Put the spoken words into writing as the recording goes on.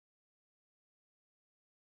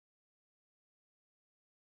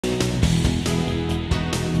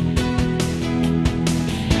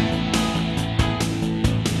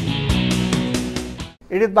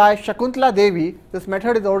It is by Shakuntala Devi. This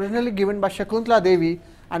method is originally given by Shakuntala Devi,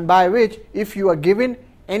 and by which if you are given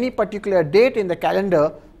any particular date in the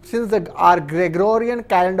calendar, since our Gregorian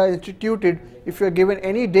calendar is instituted, if you are given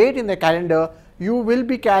any date in the calendar, you will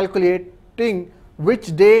be calculating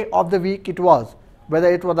which day of the week it was.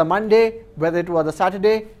 Whether it was a Monday, whether it was a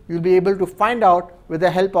Saturday, you will be able to find out with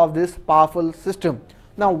the help of this powerful system.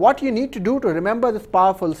 Now, what you need to do to remember this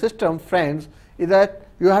powerful system, friends, is that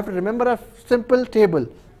you have to remember a simple table.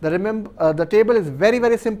 The table is very,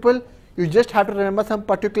 very simple. You just have to remember some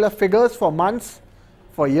particular figures for months,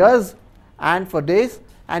 for years, and for days,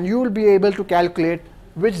 and you will be able to calculate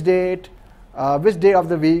which day of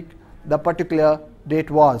the week the particular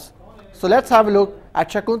date was. So let's have a look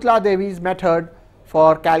at Shakuntala Devi's method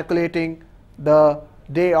for calculating the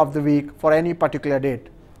day of the week for any particular date.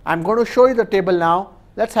 I'm going to show you the table now.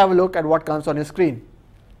 Let's have a look at what comes on your screen.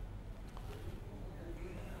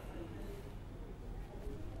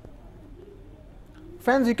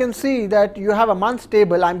 Friends, you can see that you have a month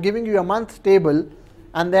table. I'm giving you a month table,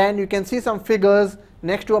 and then you can see some figures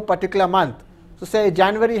next to a particular month. So say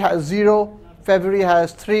January has 0, February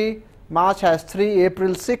has 3, March has 3,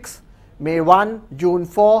 April 6, May 1, June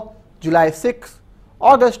 4, July 6,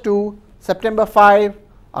 August 2, September 5,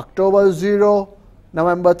 October 0,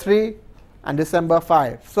 November 3, and December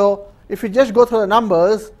 5. So if you just go through the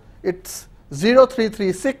numbers, it's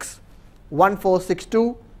 0336,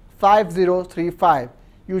 1462, 5035.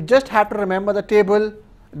 You just have to remember the table,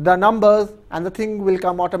 the numbers, and the thing will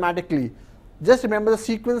come automatically. Just remember the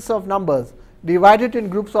sequence of numbers. Divide it in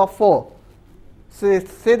groups of 4. Say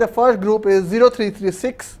the first group is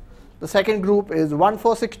 0336, the second group is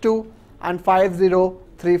 1462, and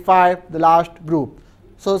 5035, the last group.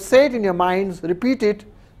 So say it in your minds, repeat it: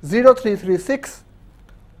 0336,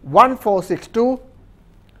 1462,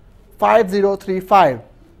 5035.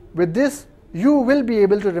 With this, you will be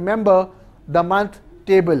able to remember the month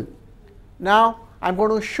table. Now I'm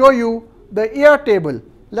going to show you the year table.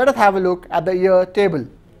 Let us have a look at the year table.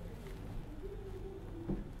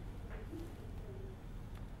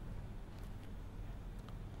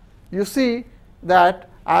 You see that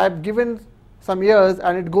I have given some years,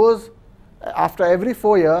 and it goes after every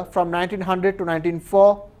 4 years from 1900 to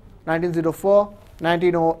 1904, 1904,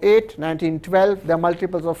 1908, 1912, there are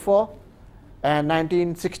multiples of 4, and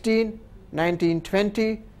 1916,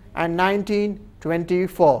 1920, and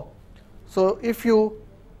 1924. So if you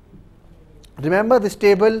remember this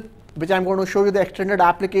table, which I am going to show you the extended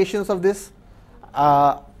applications of this,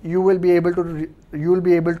 you will be able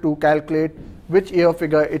to calculate which year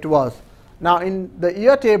figure it was. Now in the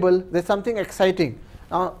year table, there is something exciting.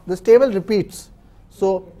 Now this table repeats.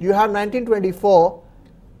 So you have 1924.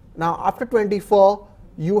 Now after 24,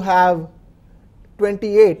 you have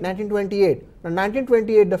 1928. Now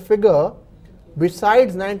 1928, the figure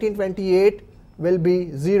besides 1928 will be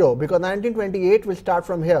 0, because 1928 will start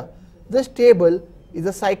from here. This table is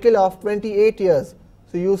a cycle of 28 years.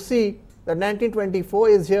 So you see that 1924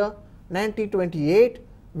 is here, 1928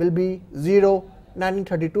 will be 0,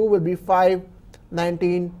 1932 will be 5,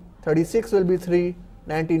 1936 will be 3,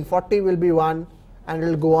 1940 will be 1, and it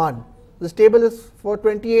will go on. This table is for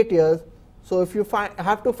 28 years. So if you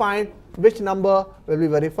have to find which number will be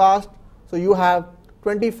very fast, so you have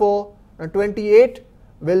 24 and 28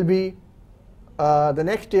 will be the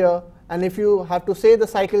next year, and if you have to say the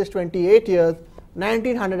cycle is 28 years,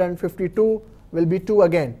 1952 will be 2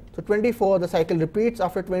 again. So 24, the cycle repeats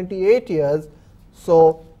after 28 years.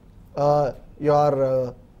 So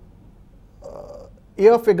your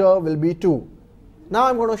year figure will be 2. Now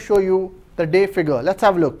I'm going to show you the day figure. Let's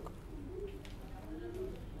have a look.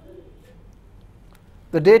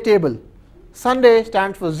 The day table. Sunday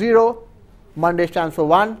stands for 0, Monday stands for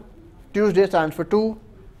 1, Tuesday stands for 2,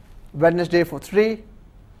 Wednesday for 3,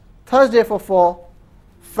 Thursday for 4,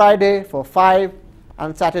 Friday for 5,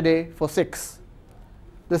 and Saturday for 6.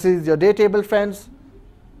 This is your day table, friends,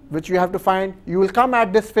 which you have to find. You will come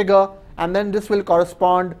at this figure, and then this will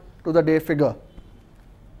correspond to the day figure.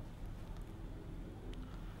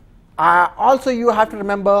 Also you have to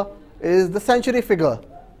remember is the century figure.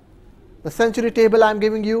 The century table I am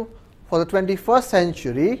giving you. For the 21st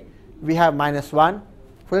century, we have -1.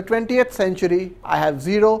 For the 20th century, I have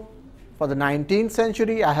 0. For the 19th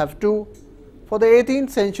century, I have 2. For the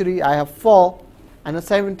 18th century, I have 4. And the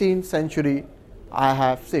 17th century, I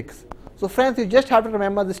have 6. So friends, you just have to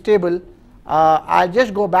remember this table. I'll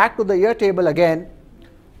just go back to the year table again,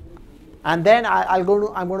 and then I'm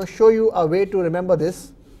going to show you a way to remember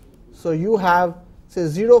this. So you have, say,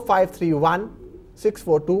 0531,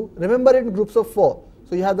 642. Remember it in groups of 4.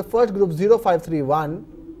 So you have the first group 0531.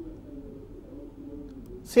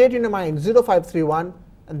 Say it in your mind, 0531,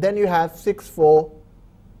 and then you have 6, 4,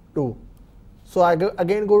 2. So I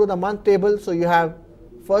again go to the month table. So you have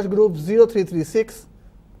first group 0336,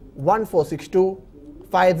 1462,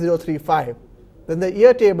 5035. Then the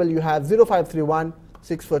year table you have 0531,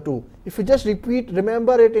 642. If you just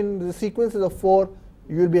remember it in the sequences of 4,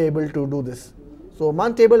 you will be able to do this. So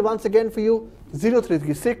month table once again for you: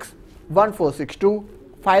 0336, 1462,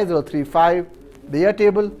 5035. The year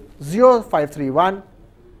table 0531,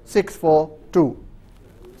 642.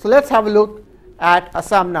 So let's have a look at a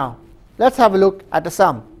sum now. Let's have a look at a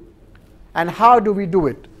sum. And how do we do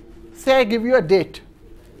it? Say I give you a date.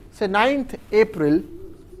 Say 9th April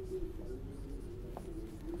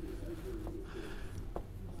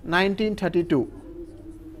 1932.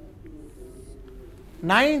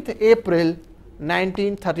 9th April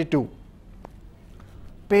 1932.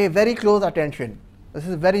 Pay very close attention. This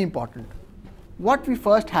is very important. What we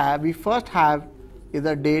first have is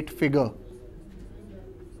a date figure.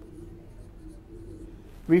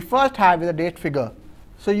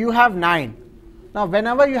 So you have 9. Now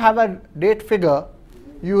whenever you have a date figure,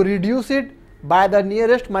 you reduce it by the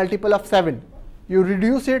nearest multiple of 7. You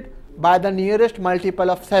reduce it by the nearest multiple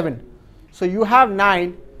of 7. So you have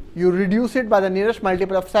 9, you reduce it by the nearest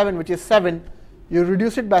multiple of 7, which is 7. You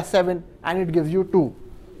reduce it by 7 and it gives you 2.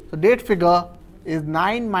 So date figure is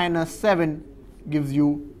 9 minus 7 gives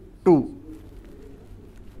you 2.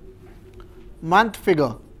 Month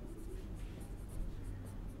figure.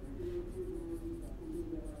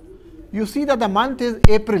 You see that the month is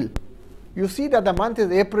April.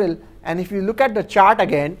 And if you look at the chart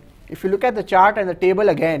again, if you look at the chart and the table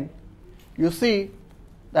again, you see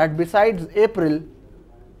that besides April,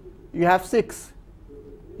 you have 6.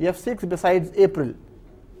 You have 6 besides April.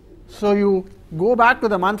 So you go back to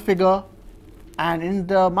the month figure, and in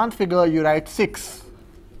the month figure you write 6.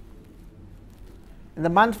 In the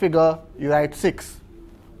month figure you write 6.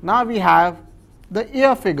 Now we have the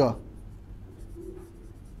year figure.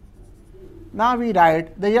 Now we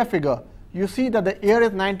write the year figure. You see that the year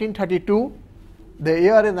is 1932.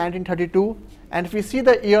 And if you see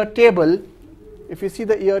the year table,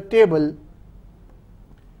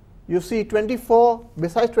 you see 24.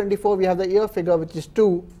 Besides 24, we have the year figure, which is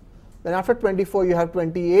 2. Then after 24, you have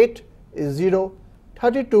 28 is 0.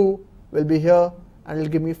 32 will be here and it will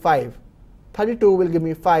give me 5. 32 will give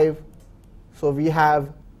me 5. So we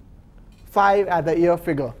have 5 as the year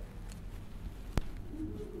figure.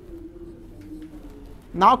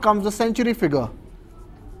 Now comes the century figure.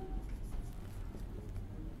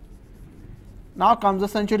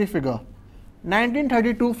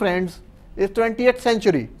 1932, friends, is 20th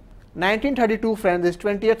century. 1932, friends, is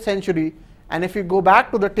 20th century. And if you go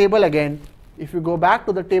back to the table again,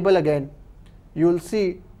 you will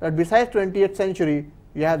see that besides 20th century,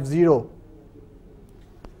 you have 0.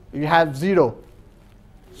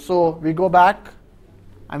 So we go back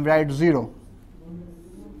and write 0.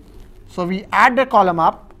 So we add the column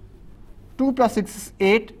up. 2 plus 6 is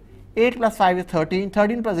 8. 8 plus 5 is 13.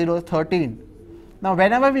 13 plus 0 is 13. Now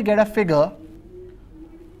whenever we get a figure,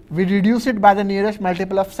 we reduce it by the nearest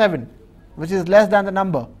multiple of 7, which is less than the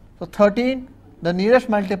number. So 13, the nearest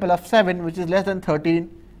multiple of 7, which is less than 13,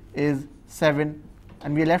 is 7,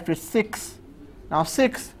 and we are left with 6. Now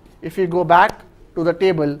 6, if we go back to the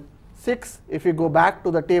table,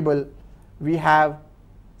 we have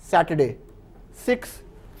Saturday. 6,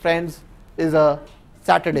 friends, is a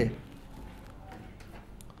Saturday.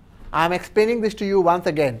 I am explaining this to you once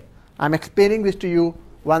again.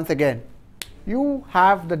 You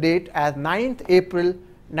have the date as 9th April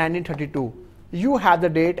 1932.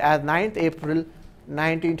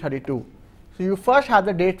 So you first have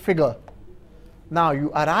the date figure. Now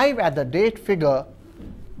you arrive at the date figure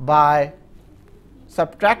by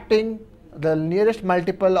subtracting the nearest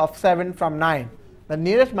multiple of 7 from 9. The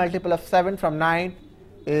nearest multiple of 7 from 9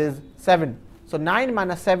 is 7. So 9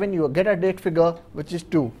 minus 7, you get a date figure, which is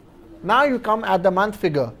 2. Now you come at the month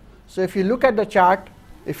figure. So if you look at the chart,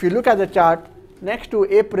 next to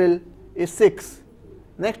April is 6.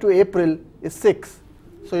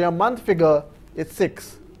 So your month figure is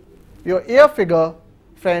 6. Your year figure,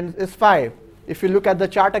 friends, is 5. If you look at the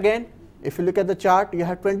chart again, you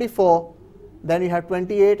have 24, then you have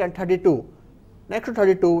 28 and 32. Next to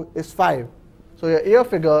 32 is 5. So your year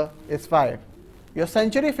figure is 5. Your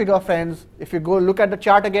century figure, friends, if you go look at the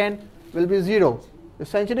chart again, will be 0. The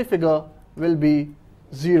century figure will be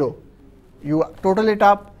 0. You total it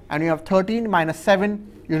up and you have 13 minus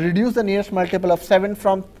 7. You reduce the nearest multiple of 7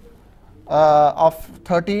 from of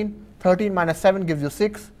 13. 13 minus 7 gives you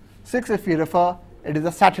 6. 6, if you refer, it is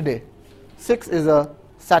a Saturday. 6 is a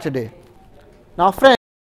Saturday. Now, friends,